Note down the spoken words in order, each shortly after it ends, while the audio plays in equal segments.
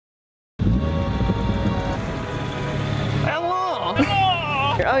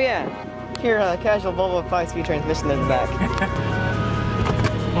Oh yeah. Here, casual Volvo 5-speed transmission in the back.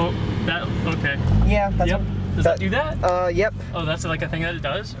 Oh, that, okay. Yeah, that's yep. Does that do that? Yep. Oh, that's like a thing that it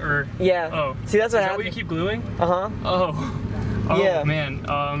does? Or? Yeah. Oh. See, that's what Is that happens. what you keep gluing? Uh-huh. Oh. Oh, yeah. Man,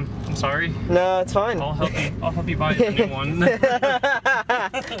 I'm sorry. No, it's fine. I'll help you buy a new one.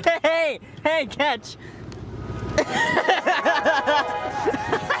 Hey, catch.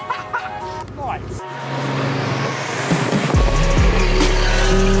 Nice.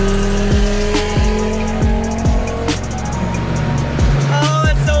 Oh,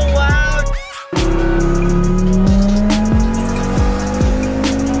 it's so loud.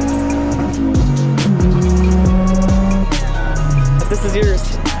 This is yours.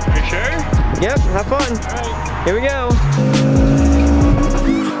 Are you sure? Yep, have fun. All right. Here we go.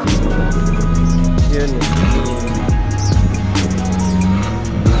 Goodness.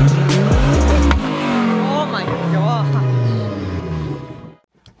 Oh my gosh.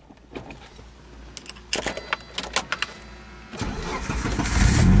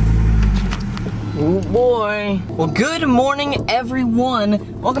 Oh boy. Well, good morning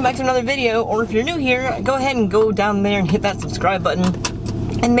everyone. Welcome back to another video, or if you're new here, go ahead and go down there and hit that subscribe button.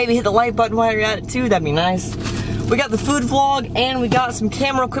 And maybe hit the like button while you're at it too, that'd be nice. We got the food vlog and we got some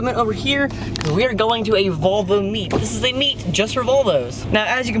camera equipment over here because we are going to a Volvo meet. This is a meet just for Volvos. Now,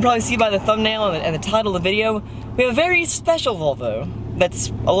 as you can probably see by the thumbnail and the title of the video, we have a very special Volvo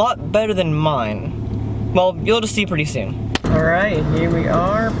that's a lot better than mine. Well, you'll just see pretty soon. Alright, here we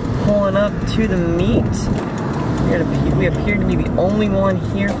are pulling up to the meet. We appear to be the only one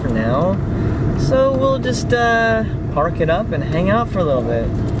here for now. So we'll just park it up and hang out for a little bit.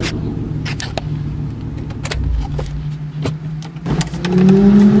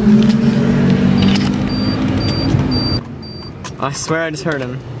 I swear I just heard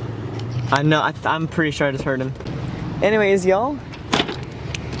him. I know, I'm pretty sure I just heard him. Anyways, y'all,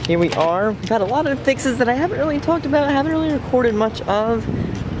 here we are. We've had a lot of fixes that I haven't really talked about, I haven't really recorded much of.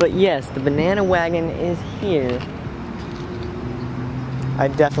 But yes, the banana wagon is here. I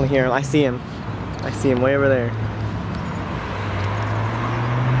definitely hear him. I see him. I see him way over there.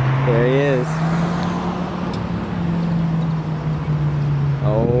 There he is.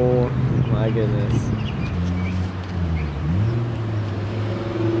 Oh my goodness.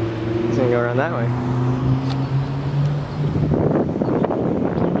 He's gonna go around that way.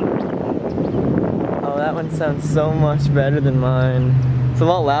 Oh, that one sounds so much better than mine. It's a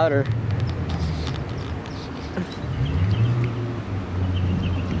lot louder.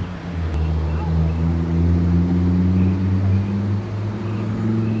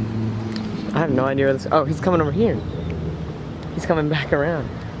 I have no idea where this. Oh, he's coming over here. He's coming back around.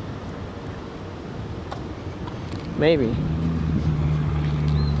 Maybe.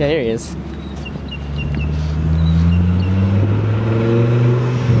 Yeah, here he is.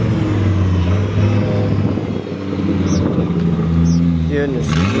 Goodness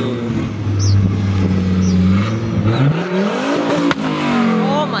me.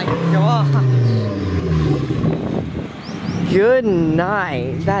 Oh my gosh. Good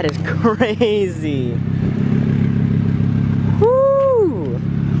night. That is crazy. Woo!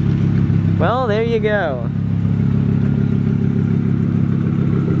 Well, there you go.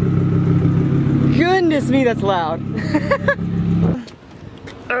 Goodness me, that's loud.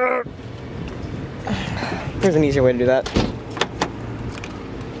 There's an easier way to do that.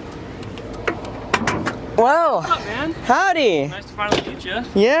 Whoa! What's up, man? Howdy! Nice to finally meet you.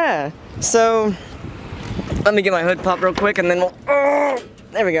 Yeah. So, let me get my hood popped real quick and then we'll, oh,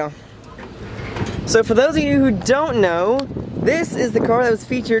 there we go. So for those of you who don't know, this is the car that was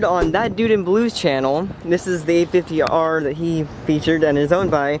featured on That Dude in Blue's channel. This is the 850R that he featured and is owned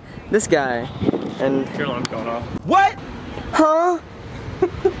by this guy. And your alarm's going off. What? Huh?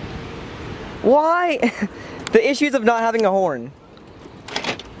 Why? The issues of not having a horn.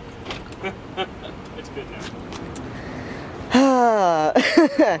 It's good now.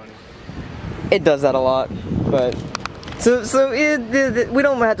 It does that a lot, but so we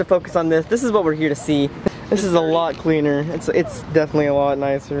don't have to focus on this. This is what we're here to see. This is a lot cleaner. It's definitely a lot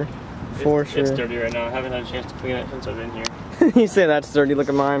nicer, for sure. It's dirty right now. I haven't had a chance to clean it since I've been here. You say that's dirty. Look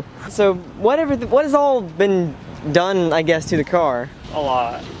at mine. So what has all been done, I guess, to the car? A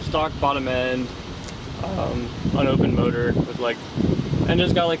lot. Stock bottom end, unopened motor with like,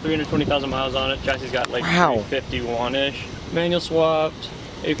 engine's got like 320,000 miles on it. Chassis got like 351-ish. Manual swapped,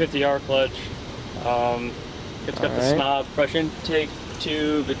 850R clutch. It's got the snob fresh intake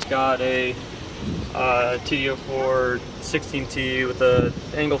tube. It's got a TD04 16T with a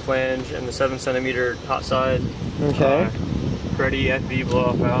angle flange and the 7cm hot side. Okay. Ready FV blow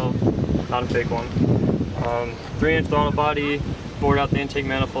off valve, not a fake one. 3-inch throttle body, bored out the intake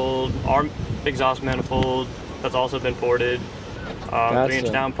manifold, our exhaust manifold that's also been ported, 3-inch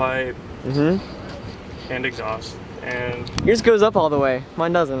downpipe, and exhaust. And yours goes up all the way.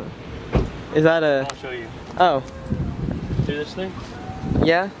 Mine doesn't. Is that a? I'll show you. Oh. See this thing?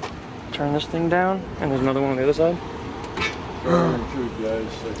 Yeah. Turn this thing down, and there's another one on the other side.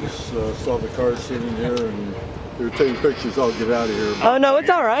 Guys, I just saw the car sitting here, and they were taking pictures. I'll get out of here. Oh no, it's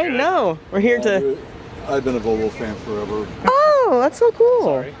all right. No, we're here to. I've been a Volvo fan forever. Oh, that's so cool.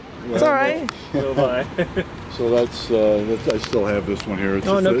 Sorry. It's all right. Go by. So that's I still have this one here. It's,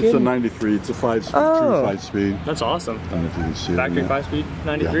 it's a 93. It's a true 5-speed. That's awesome. I don't know if you can see Factory it. 5-speed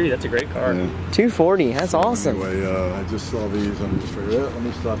 93. That's a great car. Yeah. 240. That's awesome. Anyway, I just saw these. I'm just figuring, let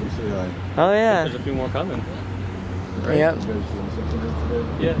me stop and say hi. Oh yeah. There's a few more coming. Right. Yep. You guys doing something here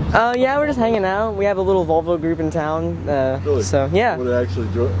today? Yeah. Yeah, we're just hanging out. We have a little Volvo group in town. Really? So yeah. I would actually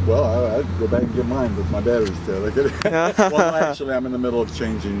do it. Well, I'd go back and get mine, but my battery's dead. Well, actually, I'm in the middle of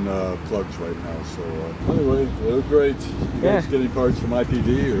changing plugs right now. So anyway, they look great. You guys get any parts from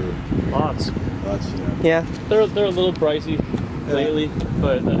IPD or? Lots. Lots. Yeah. They're a little pricey lately,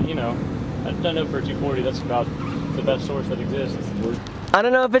 but you know, I know for 240 that's about the best source that exists. I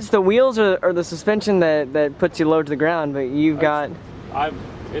don't know if it's the wheels or the suspension that puts you low to the ground, but you've got.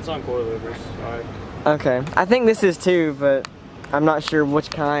 It's on coilovers. So okay, I think this is too, but I'm not sure which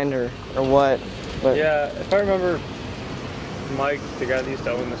kind or what. But yeah, if I remember, Mike, the guy that used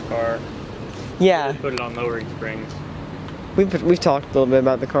to own this car, yeah, put it on lowering springs. We've talked a little bit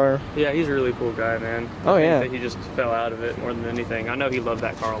about the car. Yeah, he's a really cool guy, man. Oh yeah. I think that he just fell out of it more than anything. I know he loved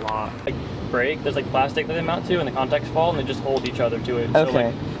that car a lot. Like brake, there's like plastic that they mount to, and the contacts fall, and they just hold each other to it.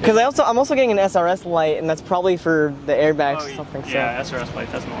 Okay. Because I'm also getting an SRS light, and that's probably for the airbags or something. Yeah, SRS light,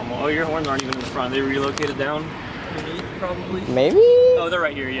 that's normal. Oh, your horns aren't even in the front. They relocated down underneath, probably. Maybe. Oh, they're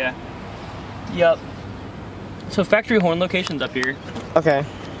right here. Yeah. Yep. So factory horn location's up here. Okay.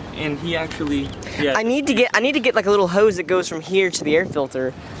 And he actually, yeah. I need to get like a little hose that goes from here to the air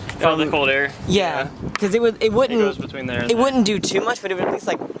filter. Oh, the cold air. Yeah, because it wouldn't. It goes between there. It wouldn't do too much, but it would at least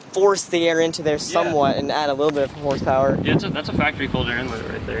like force the air into there somewhat and add a little bit of horsepower. Yeah, that's a factory cold air inlet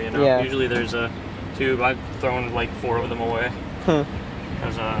right there. You know. Yeah. Usually there's a tube. I've thrown like 4 of them away.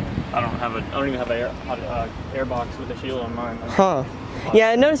 Because I don't even have an air box with a shield on mine. Huh.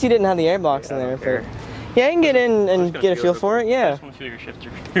 Yeah, I noticed you didn't have the air box in there. But yeah, I can get in and get a feel for it. Yeah. I just want to feel your shifter.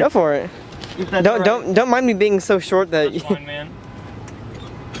 Go for it. Don't mind me being so short that. That's fine, man.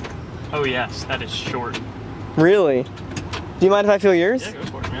 Oh yes, that is short. Really? Do you mind if I feel yours? Yeah, go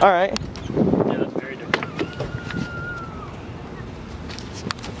for it, man. All right. Yeah, that's very different.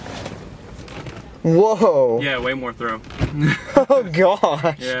 Whoa. Yeah, way more throw. Oh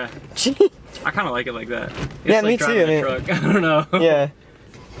gosh. Yeah. Gee. I kind of like it like that. It's yeah, like me too. A truck. I don't know. Yeah.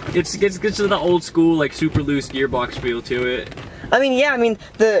 It's to the old school like super loose gearbox feel to it. I mean, yeah. I mean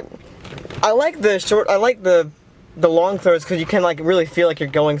I like the long throws because you can like really feel like you're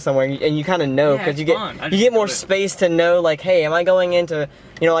going somewhere and you kind of know because you get more space to know like, hey, am I going into,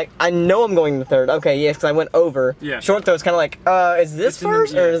 you know, like I know I'm going to third. Okay, yes, because I went over. Yeah. Short throw is kind of like, is this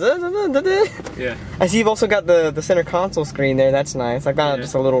first or is this? Yeah. I see you've also got the center console screen there. That's nice. I've got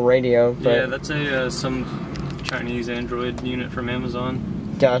just a little radio. But yeah, that's some Chinese Android unit from Amazon.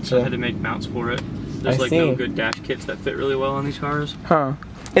 Gotcha. I had to make mounts for it. There's like no good dash kits that fit really well on these cars. Huh.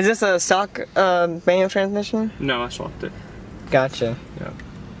 Is this a stock manual transmission? No, I swapped it. Gotcha. Yeah.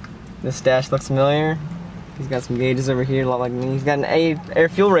 This dash looks familiar. He's got some gauges over here, a lot like me. He's got an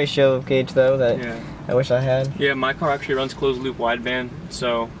air-fuel ratio gauge though that I wish I had. Yeah, my car actually runs closed-loop wideband,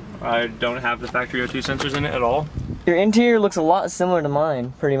 so I don't have the factory O2 sensors in it at all. Your interior looks a lot similar to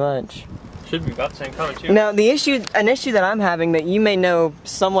mine, pretty much. Should be about the same color too. Now, an issue that I'm having that you may know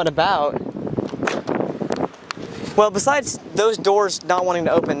somewhat about. Well, besides those doors not wanting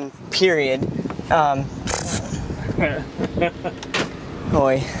to open, period.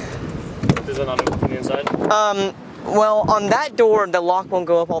 Boy. Is it not open from the inside? Well, on that door, the lock won't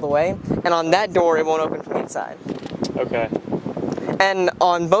go up all the way, and on that door, it won't open from the inside. Okay. And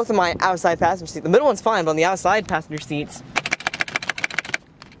on both of my outside passenger seats, the middle one's fine, but on the outside passenger seats.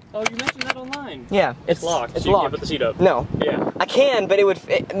 Oh, you mentioned that online. Yeah, it's locked. It's so you locked. can't put the seat up. No. Yeah. I can, but it would.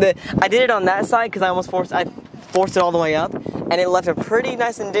 I did it on that side because I forced it all the way up, and it left a pretty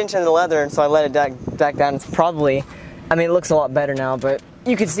nice indentation in the leather, and so I let it back down. It's probably, I mean, it looks a lot better now, but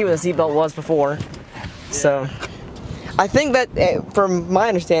you can see what the seatbelt was before. Yeah. So, I think that, from my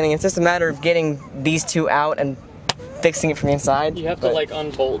understanding, it's just a matter of getting these two out and fixing it from the inside. You have to like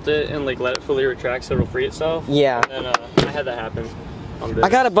unbolt it and like let it fully retract so it'll free itself. Yeah. And then I had that happen. on this. I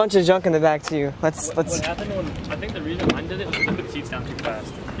got a bunch of junk in the back too. What happened when, I think the reason mine did it was because I put the seats down too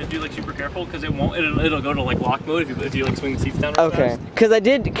fast. You have to be like super careful because it won't, it'll go to like lock mode if you like swing the seats down real okay. fast. Because they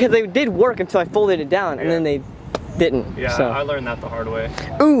did work until I folded it down and then they didn't. Yeah, so. I learned that the hard way.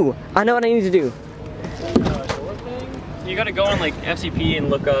 Ooh, I know what I need to do. Door thing? You gotta go on like FCP and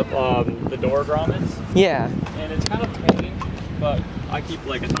look up the door grommets. Yeah. And it's kind of a pain, but I keep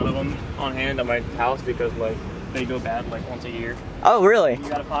like a ton of them on hand at my house because like they go bad like once a year. Oh, really? You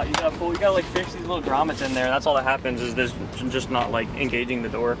gotta like fix these little grommets in there. That's all that happens is there's just not like engaging the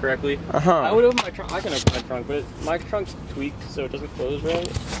door correctly. I would open my trunk. I can open my trunk, but my trunk's tweaked so it doesn't close right.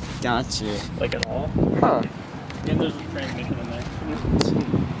 Gotcha. Like at all. Huh. And there's a transmission in there.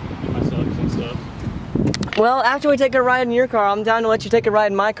 My sucks and stuff. Well, after we take a ride in your car, I'm down to let you take a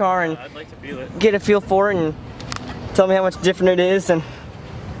ride in my car and I'd like to feel it. get a feel for it and tell me how much different it is. And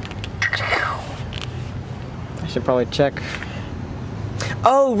I should probably check.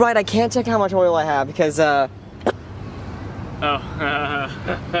 Oh, right, I can't check how much oil I have because Oh.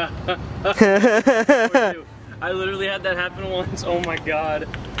 I literally had that happen once. Oh my god.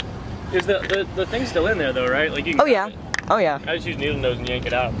 Is the thing's still in there though, right? Like you can yeah. Oh yeah. I just use needle nose and yank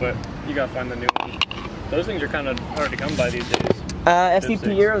it out, but you gotta find the new one. Those things are kind of hard to come by these days.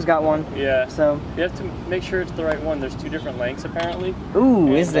 FCP Euro's got one. Yeah. So you have to make sure it's the right one. There's 2 different lengths apparently. ooh,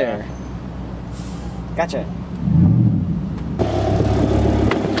 And, is there? Gotcha.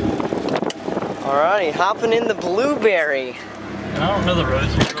 Alrighty, hopping in the Blueberry. I don't know the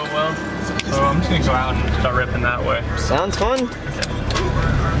roads here real well, so I'm just gonna go out and start ripping that way. Sounds fun. Okay.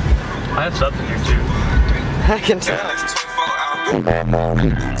 I have something here too. I can tell.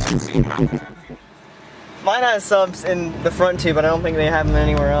 Mine has subs in the front too, but I don't think they have them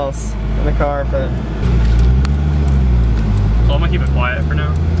anywhere else in the car. But so I'm gonna keep it quiet for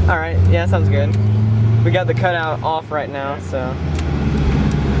now. all right, yeah, sounds good. We got the cutout off right now, so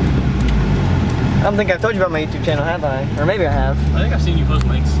I don't think I've told you about my YouTube channel, have I? Or maybe I have. I think I've seen you post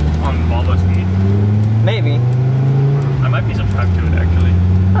links on Volvos feed. Maybe. I might be subscribed to it actually.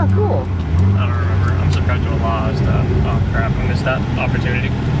 Oh, cool. I don't remember. I'm subscribed to a lot of stuff. Oh crap, I missed that opportunity.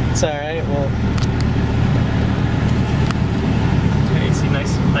 It's alright, well. AC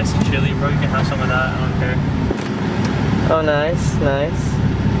nice and chilly, bro. You can have some of that, I don't care. Oh, nice, nice.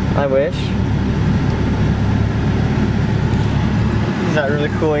 I wish. Is that really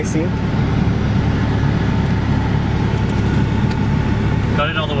cool AC?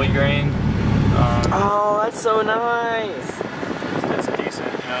 Gutted all the weight grain. Oh, that's so nice. It's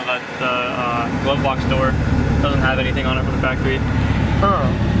decent. You know, the glove box door doesn't have anything on it from the factory. Huh.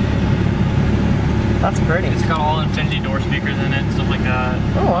 That's pretty. It's got all Infinity door speakers in it and stuff like that.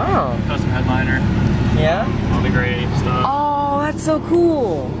 Oh, wow. Custom headliner. Yeah? All the gray stuff. Oh, that's so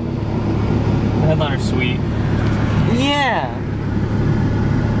cool. The headliner's sweet. Yeah.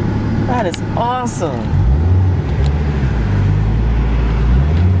 That is awesome.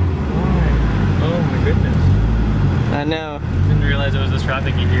 Oh my goodness. I know. Didn't realize it was this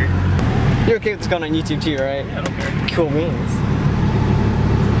trafficy here. You're okay with this going on YouTube too, right? Yeah, I don't care. Cool beans.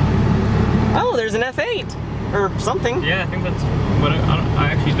 Oh, there's an F8 or something. Yeah, I think that's what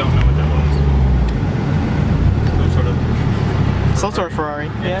I actually don't know what that was. Some sort of Ferrari.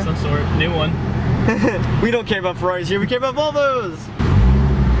 Yeah, some sort. New one. We don't care about Ferraris here, we care about Volvos.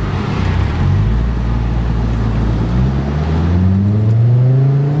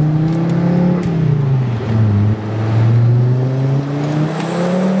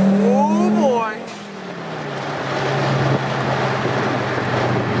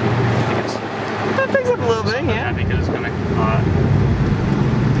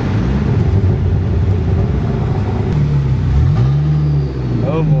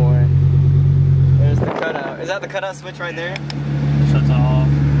 Oh boy. There's the cutout. Is that the cutout switch right there? Shuts it off.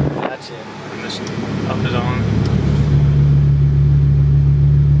 Gotcha. And this up is on.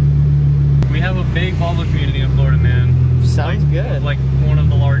 We have a big Volvo community in Florida, man. Sounds good. Like one of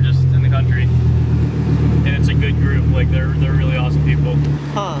the largest in the country. And it's a good group. Like they're really awesome people.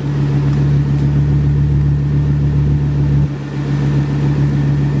 Huh.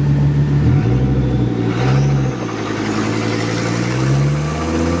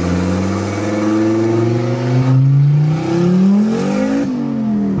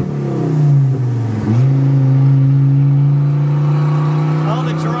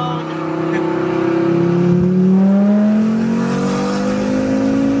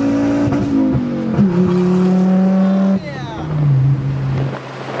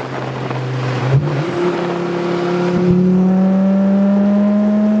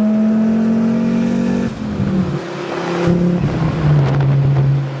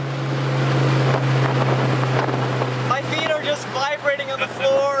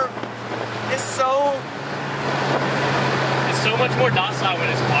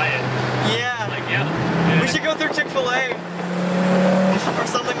 through Fil A or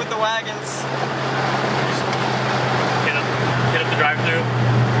something with the wagons. Hit up the drive-through.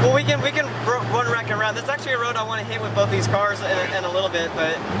 Well, we can run wrecking around. There's actually a road I want to hit with both these cars in a little bit,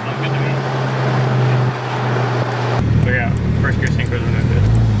 but. I'm good to go. But yeah, first gear synchros are no good.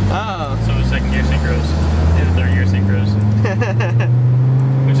 Oh. So the second gear synchros and the third gear synchros.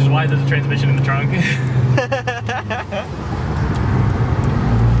 Which is why there's a transmission in the trunk.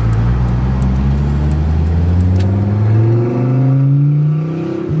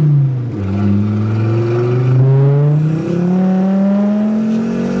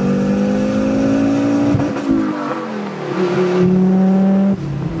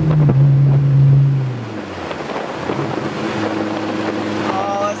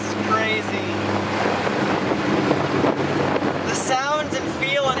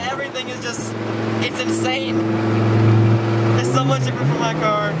 It's insane. It's so much different from my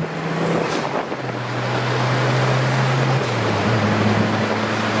car.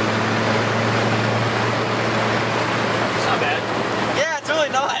 It's not bad. Yeah, it's really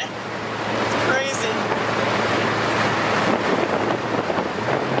not. It's crazy.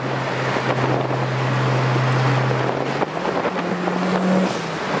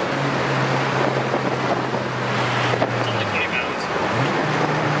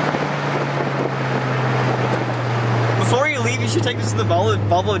 Before you leave, you should take this to the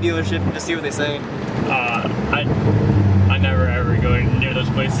Volvo dealership and just see what they say. I never ever go near those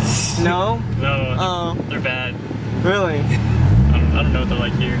places. No? No. Oh. They're bad. Really? I don't know what they're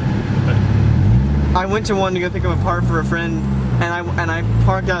like here. But. I went to one to go pick up a part for a friend, and I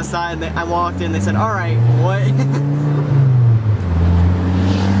parked outside. And I walked in. They said, "All right, what?"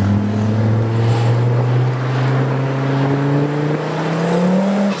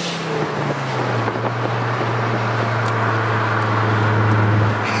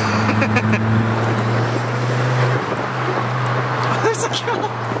 There's a girl.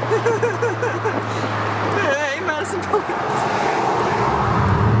 Hey, Madison Police.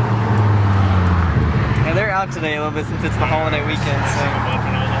 Yeah, they're out today a little bit since it's the holiday weekend. So.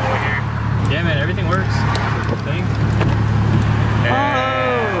 Yeah, man, everything works. Thing.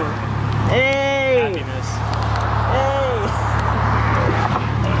 Oh. Hey. Happiness. Hey.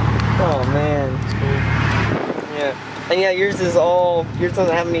 Oh man. It's cool. Yeah. And yeah, yours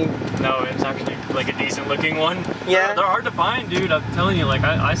doesn't have any. No, it's actually like a decent looking one. Yeah. They're hard to find, dude. I'm telling you, like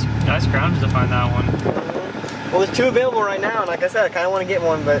I scrounged to find that one. Well, there's two available right now, and like I said, I kind of want to get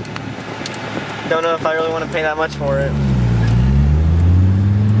one, but don't know if I really want to pay that much for it.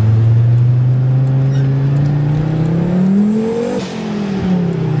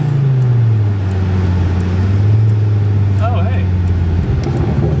 Oh, hey.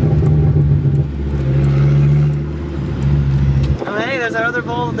 Oh, hey, there's our other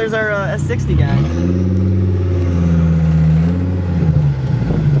Volvo. There's our S60 guy.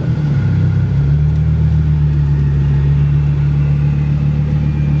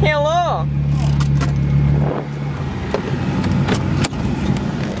 Hello.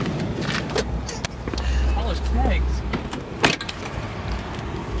 All those kegs.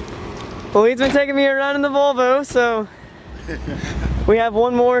 Well, he's been taking me around in the Volvo, so we have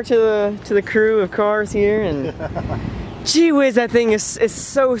one more to the crew of cars here, and gee whiz, that thing is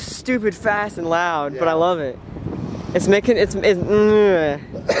so stupid fast and loud, but I love it. It's making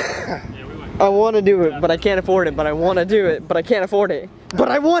I want to do it, but I can't afford it. But I want to do it, but I can't afford it. But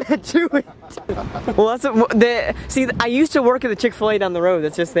I want to do it. Well, see, I used to work at the Chick-fil-A down the road.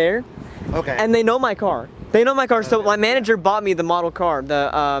 That's just there. Okay. And they know my car. They know my car. So my manager bought me the model car,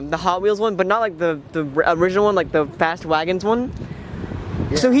 the Hot Wheels one, but not like the original one, like the Fast Wagons one.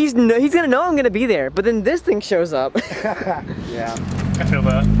 Yeah. So he's gonna know I'm gonna be there. But then this thing shows up. Yeah. I feel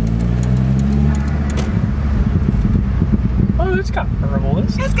that. Oh, it's got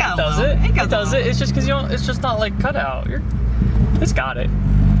purples. It's got does a it? little, It does it. It's just because you don't. It's just not like cut out. It's got it.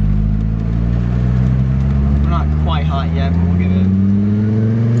 We're not quite hot yet, but we'll get it.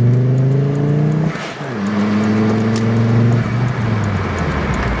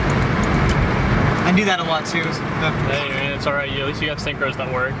 I do that a lot too. Hey man, it's alright. At least you have synchros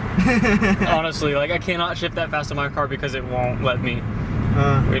that work. Honestly, like I cannot shift that fast in my car because it won't let me. We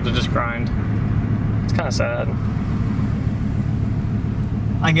have to just grind. It's kind of sad.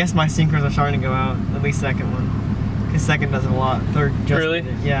 I guess my synchros are starting to go out. At least second one. His second does it a lot. Third just really?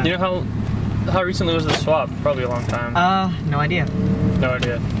 Yeah. You know how recently was the swap? Probably a long time. No idea. No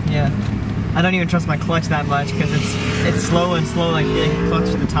idea. Yeah. I don't even trust my clutch that much because it's slow and slow, like getting clutch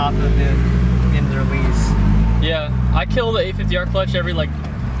at the top of the end of the release. Yeah, I kill the 850R clutch every like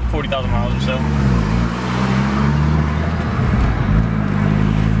 40,000 miles or so.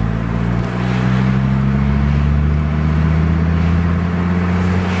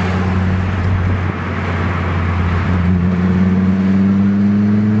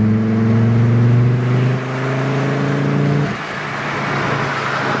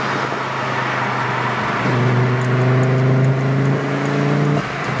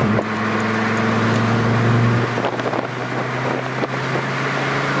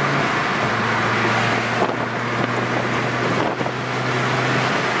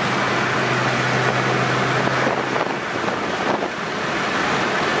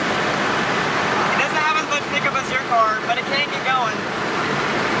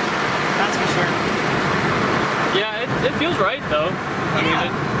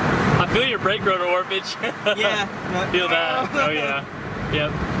 feel your brake rotor warpage. Yeah. Feel that. Oh yeah.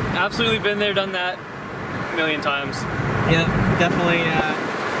 Yep. Absolutely been there, done that a million times. Yep. Definitely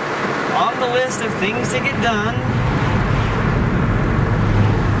on the list of things to get done.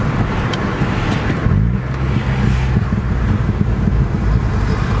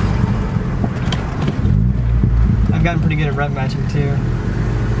 I've gotten pretty good at rev matching too.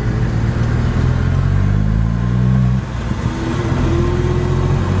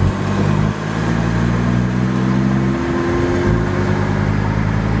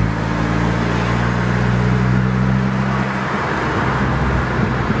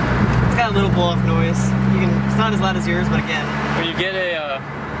 It's got a little blow-off noise. It's not as loud as yours, but again. When you get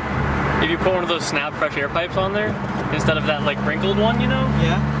if you put one of those snap fresh air pipes on there, instead of that like wrinkled one, you know?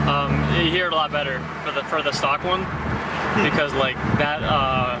 Yeah. You hear it a lot better for the stock one, because like that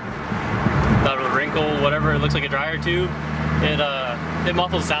wrinkle, whatever, it looks like a dryer tube. It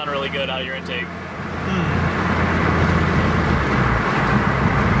muffles sound really good out of your intake.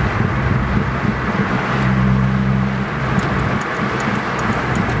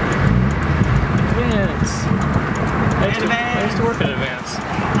 Advance. I used to work at Advance.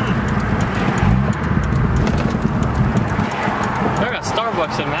 I got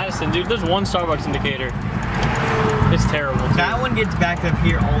Starbucks in Madison, dude. There's one Starbucks indicator. It's terrible, too. That one gets backed up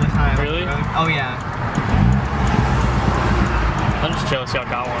here all the time. Really? Oh yeah. I'm just jealous y'all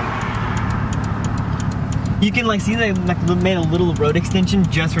got one. You can like see they made a little road extension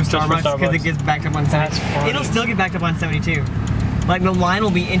just for Starbucks because it gets backed up on 70. That's funny. It'll still get backed up on 72. Like the line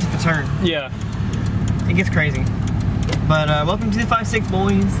will be into the turn. Yeah. It gets crazy. But welcome to the 5.6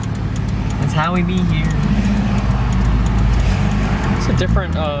 boys. That's how we be here. It's a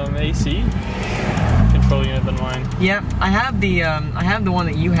different AC control unit than mine. Yep, I have the one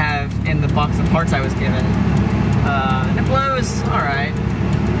that you have in the box of parts I was given. It blows alright.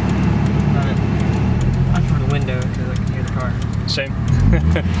 But I prefer the window because I can hear the car. Same.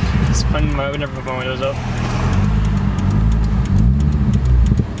 It's fun. I would never put my windows up.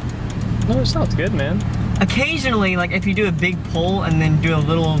 No, it sounds good, man. Occasionally, like if you do a big pull and then do a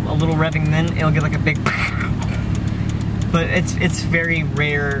little revving, then it'll get like a big. But it's very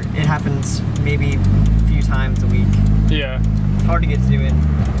rare. It happens maybe a few times a week. Yeah. It's hard to get to do it.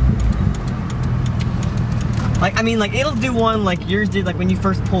 Like I mean, like it'll do one like yours did, like when you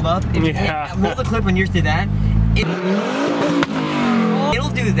first pulled up. Yeah. Roll the clip when yours did that. It'll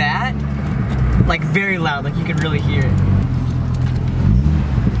do that, like very loud, like you can really hear it.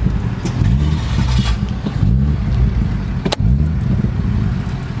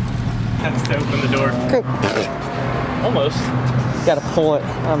 Have to open the door. Almost. Gotta pull it.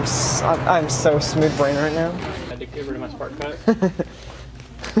 I'm so smooth brain right now. I had to get rid of my spark cut.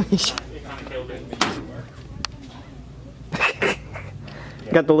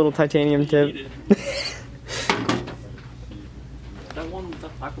 Got the little titanium tip. That one looks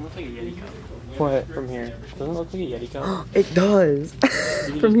like a Yeti cup. What? From here. Doesn't it look like a Yeti cup? It does.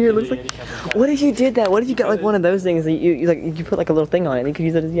 From here it looks like. What if you did that? What if you got like one of those things that you put like a little thing on it and you could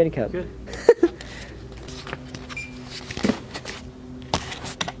use it as a Yeti cup? Good.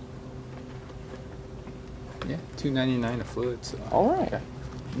 Yeah, $2.99 a fluid. So. All right.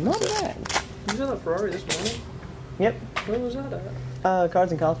 Not bad. You saw that Ferrari this morning? Yep. Where was that at?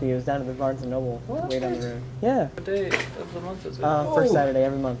 Cars and Coffee. It was down at the Barnes & Noble. Way down the road. Yeah. What day of the month is it? First Saturday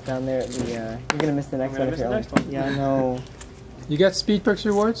every month down there at the, you're gonna miss the next one if you're miss the next one. Yeah, I know. You got Speed Perks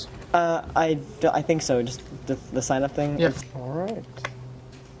rewards? I think so, just the sign up thing. Yep. Alright.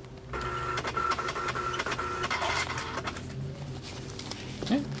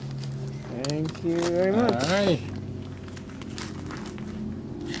 Okay. Thank you very much. Alright.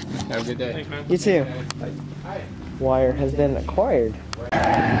 Have a good day. Thanks, man. You too. Wire has been acquired.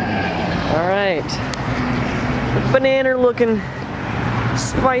 Alright. Banana looking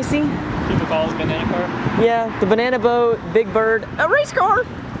spicy. People call it banana car? Yeah, the banana boat, big bird, a race car.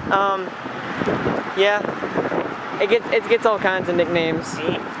 Yeah. It gets all kinds of nicknames.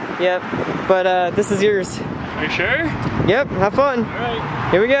 Really? Yep. But this is yours. Are you sure? Yep, have fun.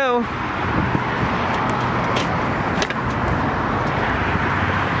 Alright. Here we go.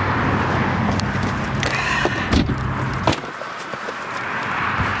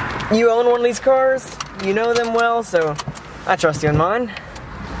 You own one of these cars, you know them well, so I trust you in mine.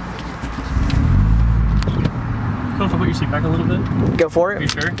 Cool if I put your seat back a little bit? Go for it. Are you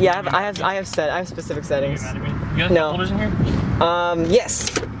sure? Yeah, I have specific settings. Are you mad at me? You got No. holders in here?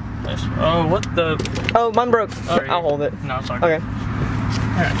 Yes. Nice. Oh, what the? Oh, mine broke. Oh, right I'll here. hold it. No, sorry. Okay.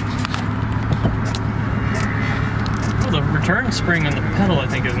 Alright. Oh, the return spring on the pedal I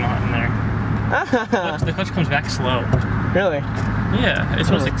think is not in there. The clutch comes back slow. Really? Yeah, it's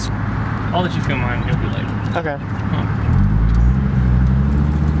supposed to I'll let you feel mine. You'll be like, Okay. huh.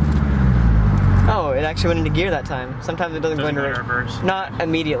 Oh, it actually went into gear that time. Sometimes it doesn't go into reverse. Not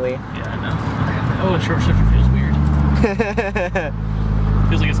immediately. Yeah, I know. Oh, a short shifter feels weird.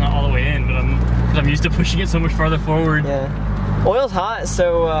 Feels like it's not all the way in, but I'm used to pushing it so much farther forward. Yeah. Oil's hot,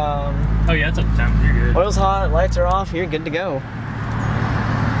 so oh yeah, it's up to time. You're good. oil's hot, lights are off, you're good to go.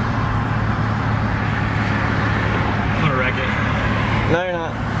 I'm gonna wreck it. No, you're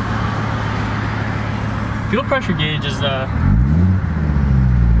not. Fuel pressure gauge is a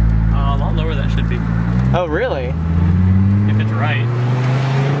lot lower than it should be. Oh, really? If it's right.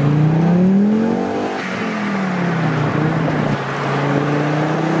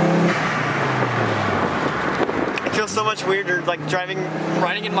 It feels so much weirder, like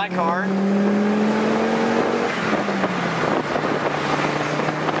riding in my car.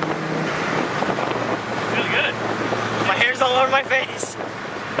 Feels good. My hair's all over my face.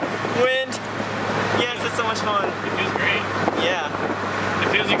 Wind. Yes, it's so much fun. It feels great. Yeah. It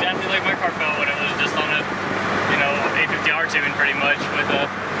feels exactly like my car felt when it was just on a, you know, 850R tuning pretty much with a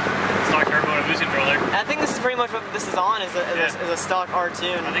stock turbo and a boost controller. I think this is pretty much what this is on, is a stock R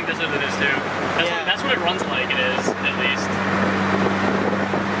tune. I think that's what it is too. That's what it runs like it is, at least.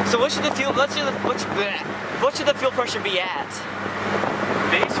 So what should the fuel pressure be at?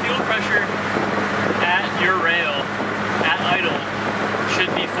 Base fuel pressure at your rail, at idle,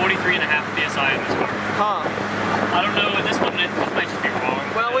 should be 43.5 PSI in this car. Huh. I don't know, this might just be wrong.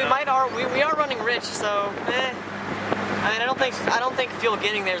 Well, we are running rich, so I mean, I don't think fuel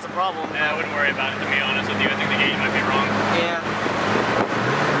getting there is a problem. Yeah, I wouldn't worry about it, to be honest with you. I think the gauge might be wrong. Yeah.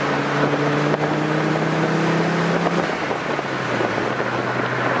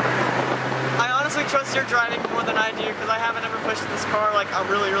 I honestly trust your driving more than I do, because I haven't ever pushed this car like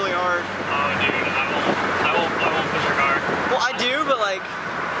really, really hard. Oh, dude, I won't push your car. Well, I do, but like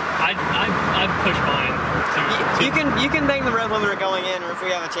I'd push mine. You can bang the rev limiter going in, or if we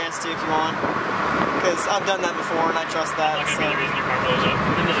have a chance to, if you want. Because I've done that before, and I trust that. That's not gonna be the reason your car blows up.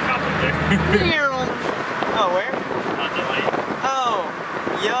 And there's a cop up there. Oh, where? Not the light. Oh,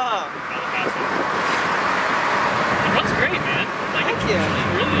 yeah. It runs great, man. Like, Thank you. It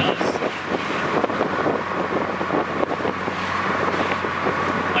really does.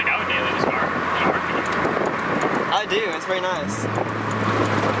 Like, I would daily this car in a heartbeat. I do. It's very nice.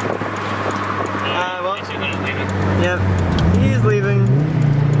 Well. You see when it's leaving? Yep. He's leaving.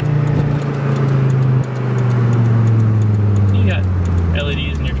 You got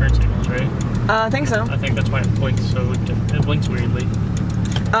LEDs in your turn signals, right? I think so. I think that's why it blinks so different. It blinks weirdly.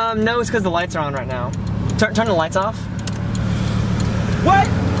 No, it's because the lights are on right now. Turn the lights off. What?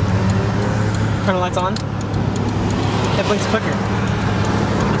 Turn the lights on. It blinks quicker.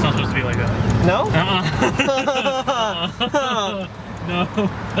 It's not supposed to be like that. No? No,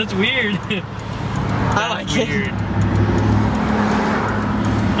 that's weird. I like it. Weird.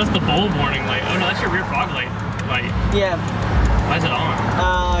 That's the bulb warning light. Oh no, that's your rear fog light. Yeah. Why is it on?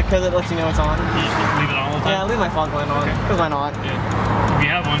 Because it lets you know it's on. You just leave it on all the time? Yeah, leave my fog light on. Because why not? Yeah. If you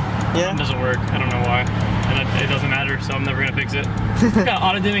have one, Yeah. it doesn't work. I don't know why. And it doesn't matter, so I'm never gonna fix it. Got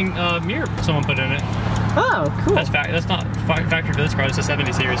auto dimming mirror someone put in it. Oh, cool. That's not factored to this car. It's a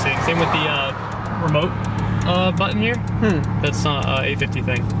 70 series thing. Same with the remote button here. That's not a 850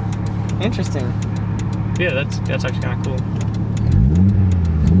 thing. Interesting. Yeah, that's actually kind of cool.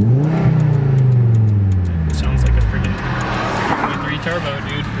 It sounds like a freaking 3 turbo,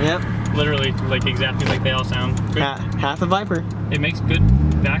 dude. Yep. Literally, like exactly like they all sound. Good. Half a Viper. It makes good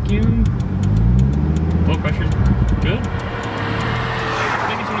vacuum. Low pressure's good.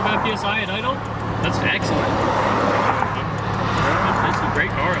 Maybe 25 PSI at idle. That's excellent. It's a great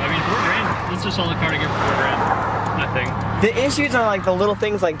car. I mean, $4,000. It's a solid car to get for $4,000. I think. The issues are like the little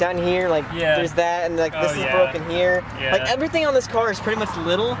things like down here, like there's that, and like this is broken here. Yeah. Like everything on this car is pretty much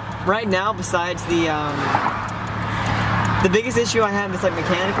little right now. Besides the biggest issue I have is like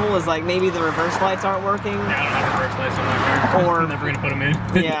mechanical is like maybe the reverse lights aren't working. Yeah, I don't have reverse lights on my car. Or I'm never gonna put them in.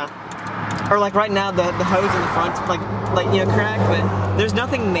 Yeah. Or like right now the hose in the front like you know cracked, but there's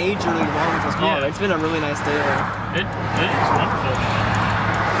nothing majorly wrong with this car. Yeah. It's been a really nice day. It is wonderful.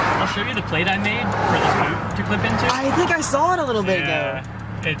 I'll show you the plate I made for this boot to clip into. I think I saw it a little bit ago.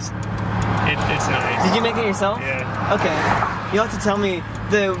 It's nice. Did you make it yourself? Yeah. Okay. You'll have to tell me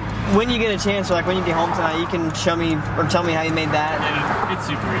when you get a chance, or like when you get home tonight, you can show me or tell me how you made that. And it's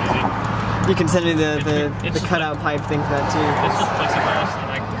super easy. You can send me the It's cutout pipe thing for that too. It's just plexiglass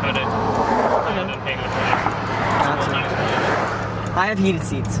and I can cut it. And then paint it with Gotcha. I have heated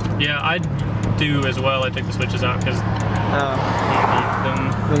seats. Yeah, I do as well. I take the switches out because Oh. you need them.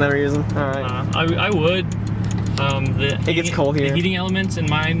 You'll never use them? Alright. I would. It gets cold here. The heating elements in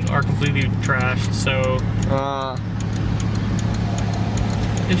mine are completely trashed, so...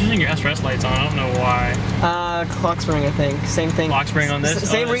 Interesting your SRS lights on, I don't know why. Clock spring, I think. Same thing. Clock spring on this?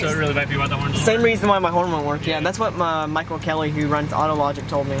 Same so it really might be why the horn. Same reason why my horn won't work, yeah. That's what Michael Kelly, who runs AutoLogic,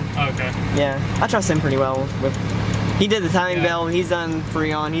 told me. Oh, okay. Yeah, I trust him pretty well. He did the timing belt, he's done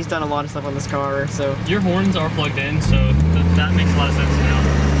Freon, he's done a lot of stuff on this car, so... Your horns are plugged in, so that makes a lot of sense now.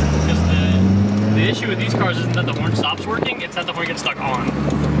 Because the issue with these cars isn't that the horn stops working, it's that the horn gets stuck on.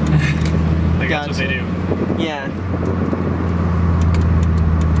 Like, that's what they do. Yeah.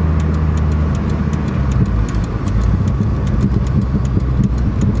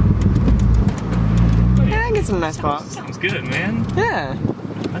 Some nice pop. Sounds good, man. Yeah.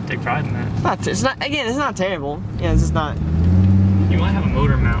 I'd take pride in that. It's not. Again, it's not terrible. Yeah, it's just not. You might have a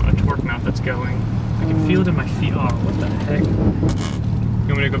motor mount, a torque mount that's going. I can feel it in my feet. Oh, what the heck? You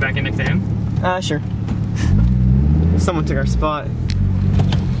want me to go back in next to him? Sure. Someone took our spot.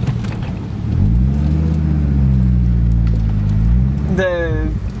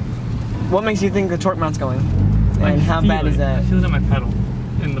 What makes you think the torque mount's going? And how bad is that? I feel it in my pedal.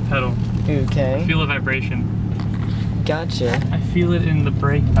 In the pedal. Okay. I feel a vibration. Gotcha. I feel it in the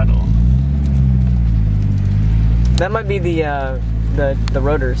brake pedal. That might be the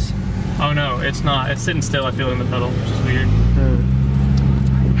rotors. Oh no, it's not. It's sitting still. I feel it in the pedal, which is weird.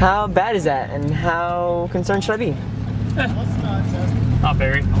 How bad is that, and how concerned should I be? Not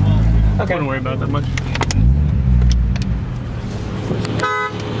very. Okay. Wouldn't worry about it that much.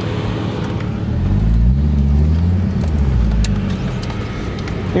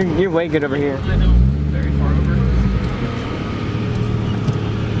 You're way good over here. I know, very far over.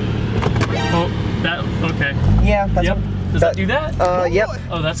 Oh, that, okay. Yeah, that's yep. Does that do that? Yep.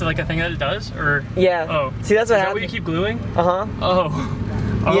 Oh, that's like a thing that it does? Or? Yeah. Oh. See, that's what happens. Is that what you keep gluing? Uh-huh.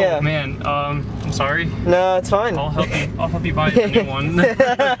 Oh. Oh, yeah. Man, I'm sorry. No, it's fine. I'll help you buy a new one.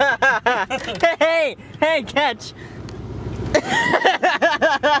 Hey, catch.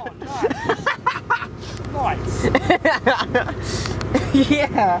 Nice.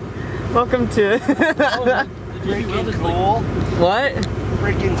 Yeah. Welcome to. Freaking cool. What?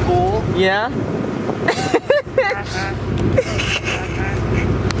 Freaking cool. Yeah.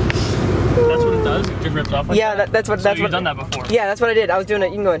 That's what it does? It just rips off like yeah, that? that's what. So you've done that before? Yeah, that's what I did. I was doing it.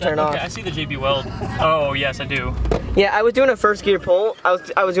 You can go and turn it off. I see the JB Weld. Oh, yes, I do. Yeah, I was doing a first gear pull. I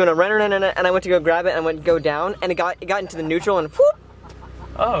was doing a runner, and I went to go grab it, and I went to go down, and it got into the neutral, and whoop.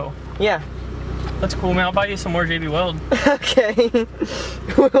 Oh. Yeah. That's cool, man. I'll buy you some more JB Weld. Okay.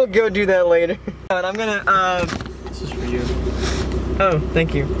 We'll go do that later. And I'm gonna, This is for you. Oh,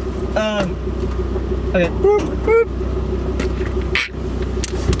 thank you. Okay.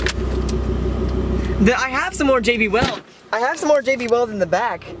 I have some more JB Weld. I have some more JB Weld in the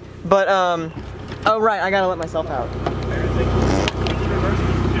back, but, oh right, I gotta let myself out.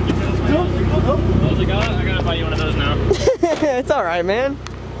 I gotta buy you one of those now. It's alright, man.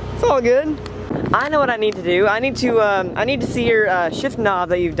 It's all good. I know what I need to do. I need to see your shift knob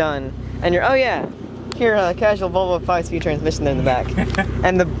that you've done. And your, oh yeah, here, casual Volvo 5-speed transmission there in the back.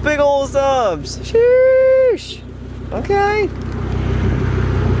 And the big old subs. Sheesh. Okay.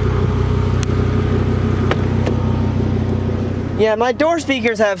 Yeah, my door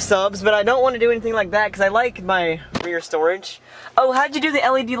speakers have subs, but I don't want to do anything like that because I like my rear storage. Oh, how'd you do the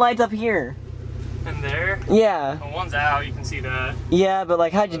LED lights up here? And there? Yeah. Well, one's out, you can see that. Yeah, but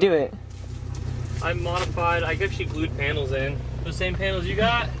like, how'd you do it? I modified, I actually glued panels in. The same panels you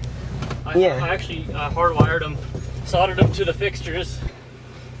got. I actually hardwired them, soldered them to the fixtures.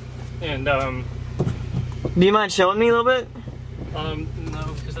 And, do you mind showing me a little bit? No,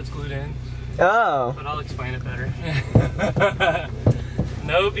 because that's glued in. Oh. But I'll explain it better.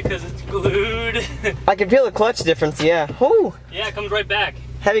 No, because it's glued. I can feel the clutch difference, yeah. Ooh. Yeah, it comes right back.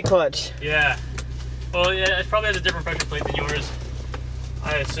 Heavy clutch. Yeah. Well, yeah, it probably has a different pressure plate than yours,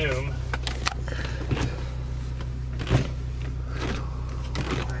 I assume.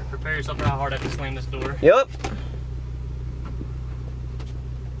 Alright, prepare yourself for how hard I have to slam this door. Yup.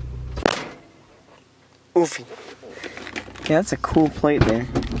 Oofy. Yeah, that's a cool plate there.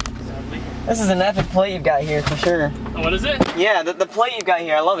 This is an epic plate you've got here for sure. Oh, what is it? Yeah, the plate you've got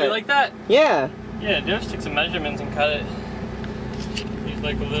here, I love it. You like that? Yeah. Yeah, just took some measurements and cut it. Use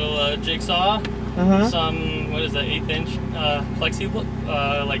like a little jigsaw. Mm-hmm. Some, what is that, 1/8 inch plexi,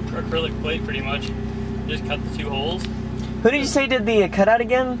 like acrylic plate pretty much. Just cut the 2 holes. Who did you say did the cutout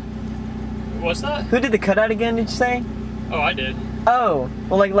again? What's that? Who did the cutout again, did you say? Oh, I did. Oh,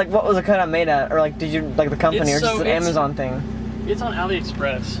 well like what was the cutout made at? Or like did you, like the company, or just an Amazon thing? It's on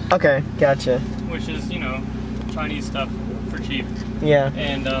AliExpress. Okay, gotcha. Which is, you know, Chinese stuff for cheap. Yeah.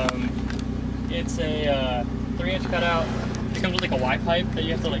 And it's a 3-inch cutout. It comes with like a Y pipe that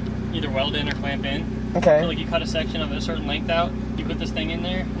you have to like either weld in or clamp in. Okay. So like you cut a section of a certain length out, you put this thing in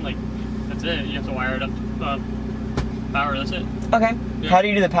there, and like that's it. You have to wire it up. Power. That's it. Okay. Yeah. How do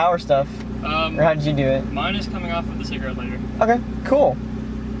you do the power stuff? Or how did you do it? Mine is coming off of the cigarette lighter. Okay. Cool.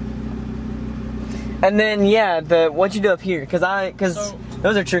 And then yeah, what you do up here? Because So,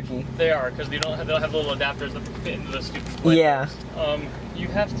 those are tricky. They are because they don't have little adapters that fit into the stupid splinters. Yeah. You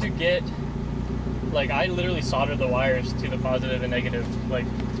have to get like I literally soldered the wires to the positive and negative, like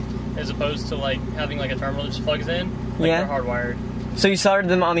as opposed to like having like a terminal that just plugs in. Like Yeah. they're hardwired. So you soldered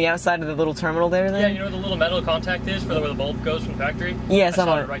them on the outside of the little terminal there then? Yeah, you know where the little metal contact is for where the bulb goes from the factory? Yeah, I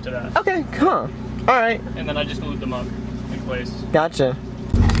soldered right to that. Okay, cool. Alright. And then I just glued them up in place. Gotcha.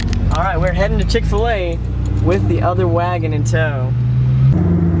 Alright, we're heading to Fil A with the other wagon in tow.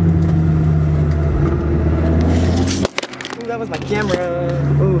 Ooh, that was my camera.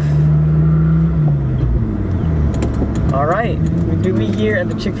 Oof. Alright, we do be here at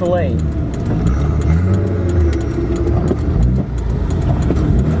the Fil A.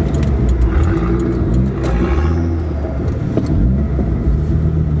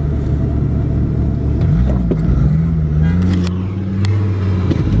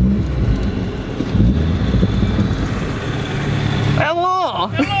 Hello!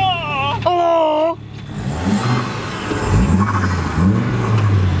 Hello!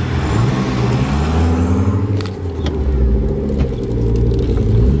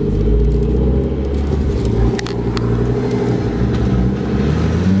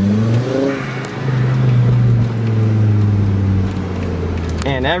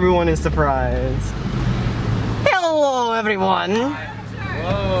 And everyone is surprised. Hello, everyone!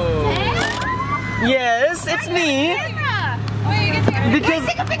 Whoa. Yes, it's me! Because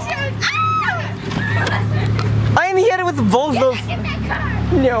I am here with Volvos.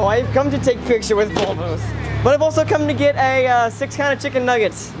 No, I've come to take a picture with Volvos. But I've also come to get a 6 kind of chicken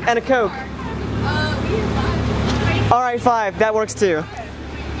nuggets and a Coke. Alright, 5. That works too.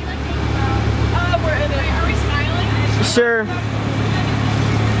 We're in it. Are we smiling? Sure.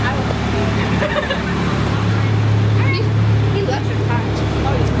 He left your touch.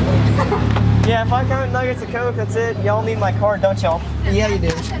 Yeah, 5 kind of nuggets, a Coke, that's it. Y'all need my card, don't y'all? Yeah, you do.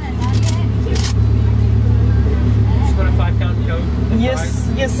 Just want a 5-count Coke? Yes,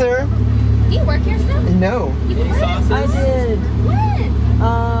 yes, sir. Do you work here still? No. You Any quit? sauces? I did. When?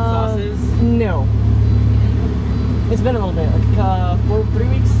 Sauces? No. It's been a little bit, like 3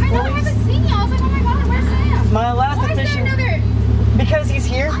 weeks, I 4 know, I weeks. haven't seen y'all. I was like, oh my god, where's Sam? My last Why is there official. another? Because he's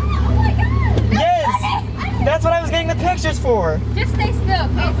here. Oh my god. Yes. That's what I was getting the pictures for. Just stay still,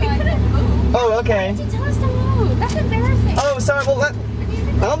 okay? We couldn't move. Oh, okay. Why did you tell us to move? That's embarrassing. Oh, sorry. Well,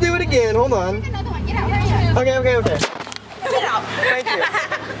 I'll do it again. Hold on. Take another one. Get out. Hurry up. Okay, okay, okay. Get out. Thank you.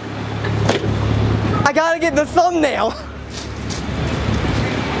 I gotta get the thumbnail.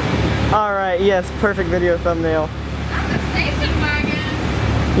 All right. Yes, perfect video thumbnail. Station wagon.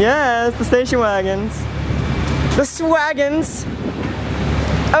 Yes, the station wagons. The swagons.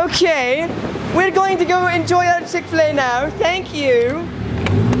 Okay, we're going to go enjoy our Chick-fil-A now. Thank you. You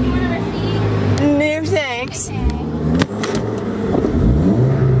want a receipt? No thanks. Okay.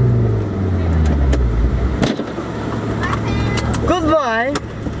 Goodbye.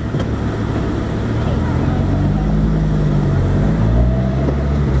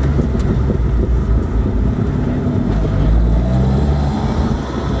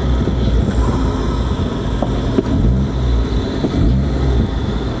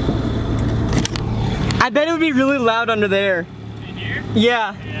 I bet it would be really loud under there. In here?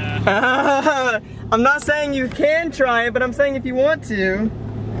 Yeah. Yeah. I'm not saying you can try it, but I'm saying if you want to.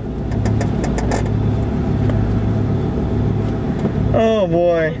 Oh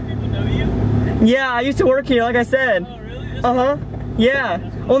boy. People know you? Yeah, I used to work here, like I said. Oh, really? Uh-huh. Yeah.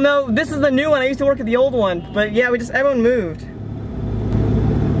 Well, no, this is the new one. I used to work at the old one, but yeah, everyone moved.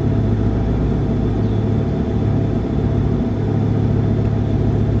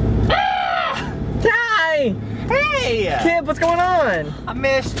 Hi! Hey! Kip, what's going on? I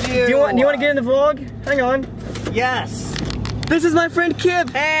missed you. Do you want to get in the vlog? Hang on. Yes. This is my friend Kip.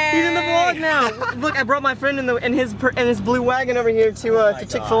 Hey! He's in the vlog now. Look, I brought my friend in his blue wagon over here to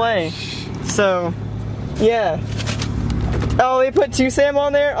Chick-fil-A. So, yeah. Oh, they put 2 Sam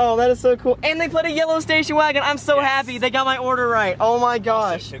on there? Oh, that is so cool. And they put a yellow station wagon. I'm so happy. They got my order right. Oh my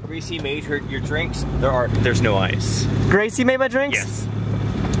gosh. So Greasy made your drinks. There's no ice. Gracie made my drinks? Yes.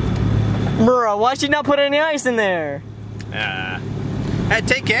 Bruh, why'd she not put any ice in there? Hey,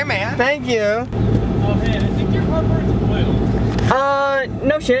 take care, man. Thank you. Oh, hey, I think your car burns oil.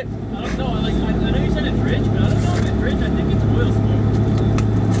 No shit. I don't know. I know you said it's rich, but I don't know if it's rich. I think it's oil smoke.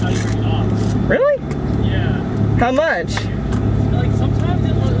 How do you turn it off? Really? Yeah. How much? Like sometimes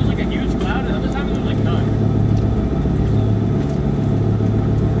it was like a huge cloud, and other times it was like none.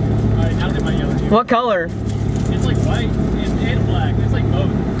 Alright, now get my yellow here. What color? It's like white and black. It's like both.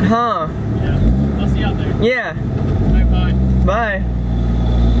 Huh. Yeah. I'll see you out there. Yeah. Alright, bye. Bye.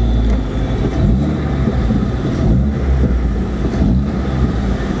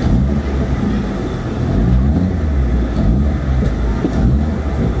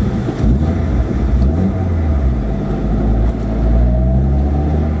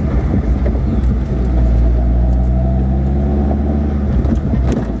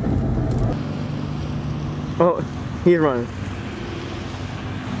 Oh, he's running.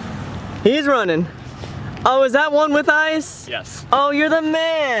 He's running. Oh, is that one with ice? Yes. Oh, you're the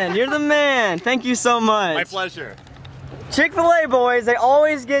man. You're the man. Thank you so much. My pleasure. Fil A boys, they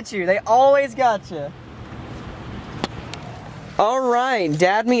always get you. They always got you. All right,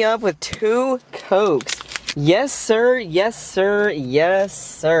 dad me up with 2 Cokes. Yes, sir. Yes, sir. Yes,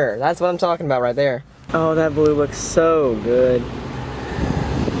 sir. That's what I'm talking about right there. Oh, that blue looks so good.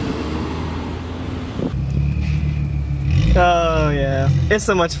 Oh yeah, it's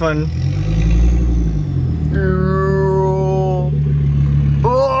so much fun.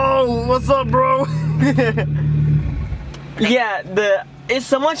 Oh, what's up, bro? Yeah, it's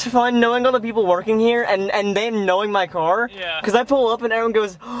so much fun knowing all the people working here and them knowing my car. Yeah. Because I pull up and everyone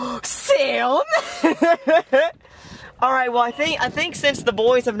goes, oh, Sam. All right, well I think since the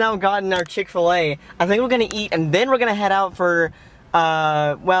boys have now gotten our Fil A, I think we're gonna eat and then we're gonna head out for,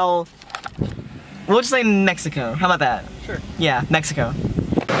 well. We'll just say Mexico. How about that? Sure. Yeah, Mexico.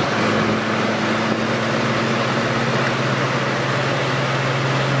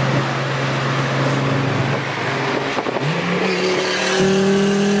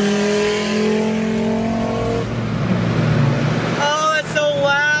 Oh, that's so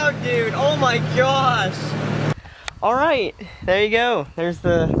loud, dude. Oh my gosh. All right, there you go. There's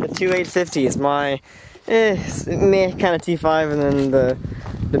the 2850s. My meh kind of T5, and then the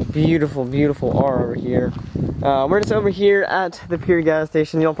beautiful, beautiful R over here. We're just over here at the Pier gas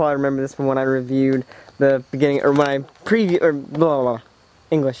station. You'll probably remember this from when I reviewed the beginning, or when I preview, or blah, blah, blah,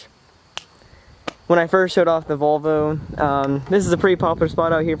 English. When I first showed off the Volvo, this is a pretty popular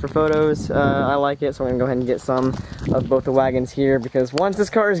spot out here for photos. I like it, so I'm gonna go ahead and get some of both the wagons here, because once this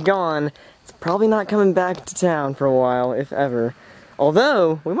car is gone, it's probably not coming back to town for a while, if ever.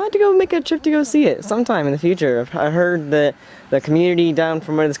 Although, we might have to go make a trip to go see it sometime in the future. I heard that the community down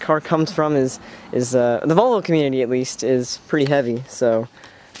from where this car comes from the Volvo community at least, is pretty heavy. So,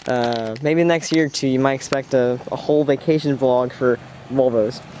 maybe next year or two you might expect a whole vacation vlog for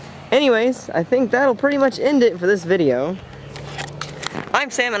Volvos. Anyways, I think that'll pretty much end it for this video. I'm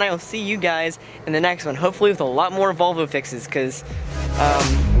Sam and I will see you guys in the next one, hopefully with a lot more Volvo fixes, because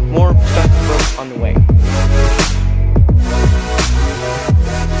more stuff on the way.